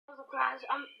guys,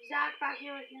 I'm Zach back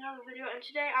here with another video, and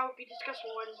today I will be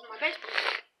discussing what is in my baseball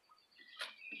bag.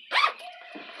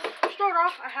 To start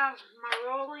off, I have my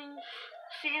rolling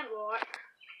Sandlot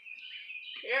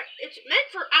here. It's meant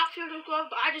for outfielder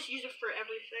glove, but I just use it for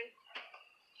everything.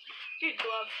 Good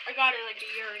glove. I got it like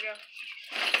a year ago.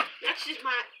 Next is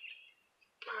my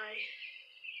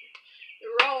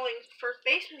rolling first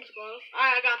baseman's glove.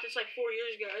 I got this like 4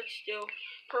 years ago. It's still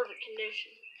perfect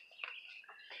condition.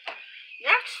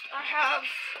 Next, I have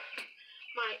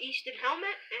my Easton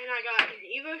helmet, and I got an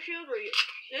Evo shield where you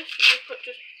just put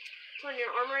your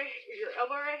arm right, your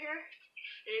elbow right here,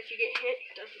 and if you get hit,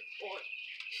 it doesn't, well, it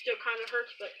still kind of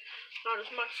hurts, but not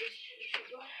as much as it should.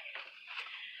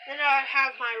 Then I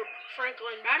have my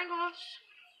Franklin batting gloves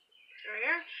right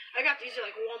here. I got these at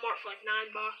like Walmart for like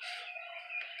 $9. Yep,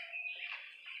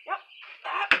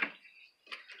 that.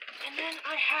 And then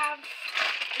I have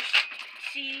just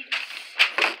seeds.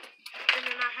 And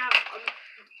then I have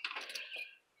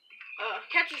a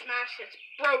catcher's mask that's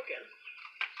broken.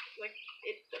 Like,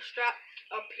 the strap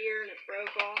up here and it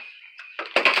broke off.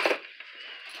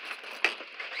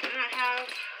 And I have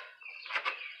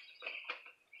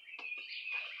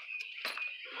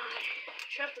my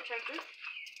chest protector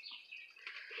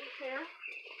right here.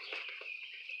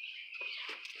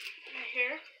 Right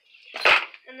here.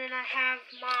 And then I have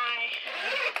my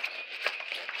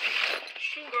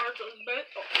shin guards on both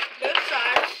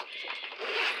sides.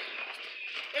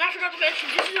 And I forgot to mention,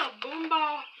 this is a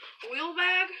Boombah wheel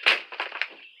bag.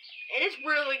 And it's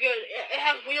really good. It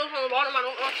has wheels on the bottom. I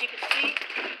don't know if you can see.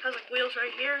 It has like wheels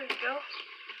right here. There you go.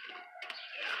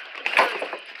 It's really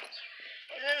good.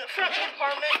 And then the front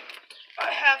compartment,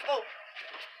 I have,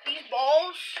 these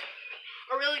balls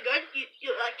are really good.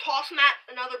 You like toss them at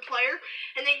another player,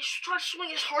 and they just try to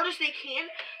swing as hard as they can.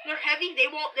 They're heavy. They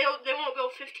won't go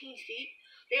 15 feet.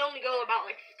 They only go about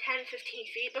like 10, 15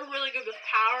 feet. They're really good with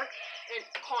power and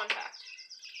contact.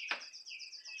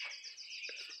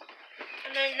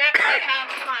 And then next I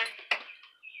have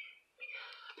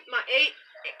my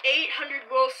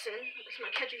 800 Wilson. It's my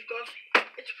catcher's glove.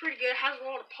 It's pretty good. It has a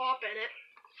lot of pop in it.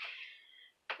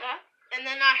 That. And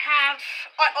then I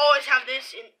always have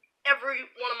this in every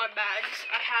one of my bags.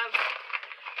 I have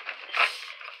this.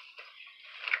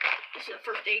 This is a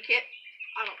first aid kit.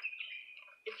 I don't know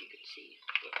if you can see.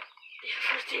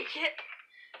 First aid kit.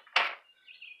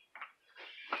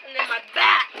 And then my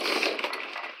bats.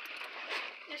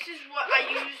 This is what I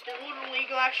used in Little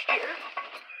League last year.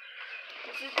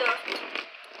 This is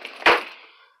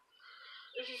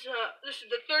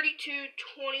the 32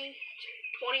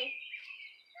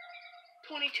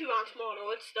 22 ounce model.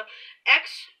 It's the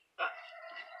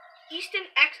Easton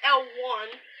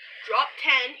XL1 Drop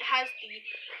 10. It has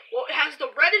the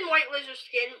red and white lizard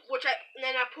skin, and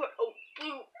then I put a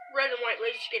blue, red and white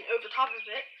lizard skin over top of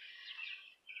it.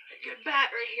 A good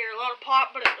bat right here, a lot of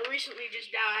pop, but it recently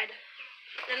just died.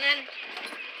 And then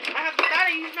I have the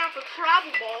bat I use now for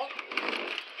travel ball.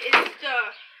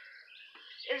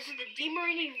 This is the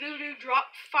DeMarini Voodoo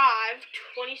Drop 5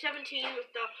 2017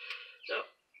 with the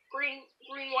green,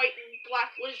 white, and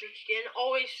black lizard skin.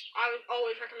 I would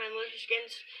always recommend lizard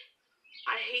skins.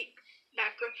 I hate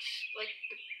bat grips, like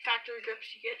the factory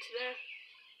grips you get today.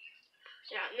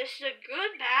 Yeah, and this is a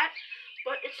good bat,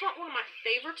 but it's not one of my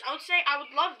favorites. I would say I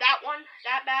would love that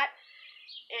bat,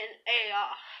 and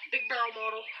a big barrel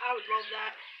model. I would love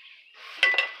that.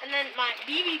 And then my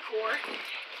BBCOR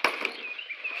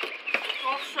is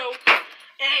also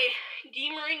a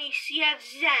DeMarini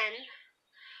CS Zen,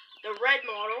 the red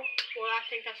model. Well, I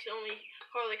think that's the only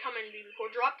color they come in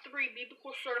BBCOR. Drop 3,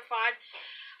 BBCOR certified.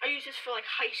 I use this for like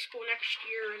high school next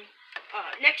year, and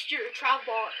next year travel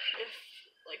ball, if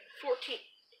like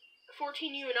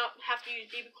 14U and up have to use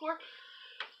BBCOR.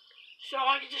 So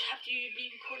I just have to use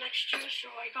BBCOR next year, so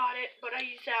I got it, but I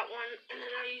use that one, and then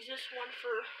I use this one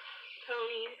for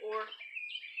Tony, or,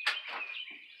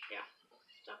 yeah,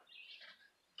 so,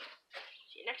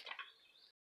 see you next time.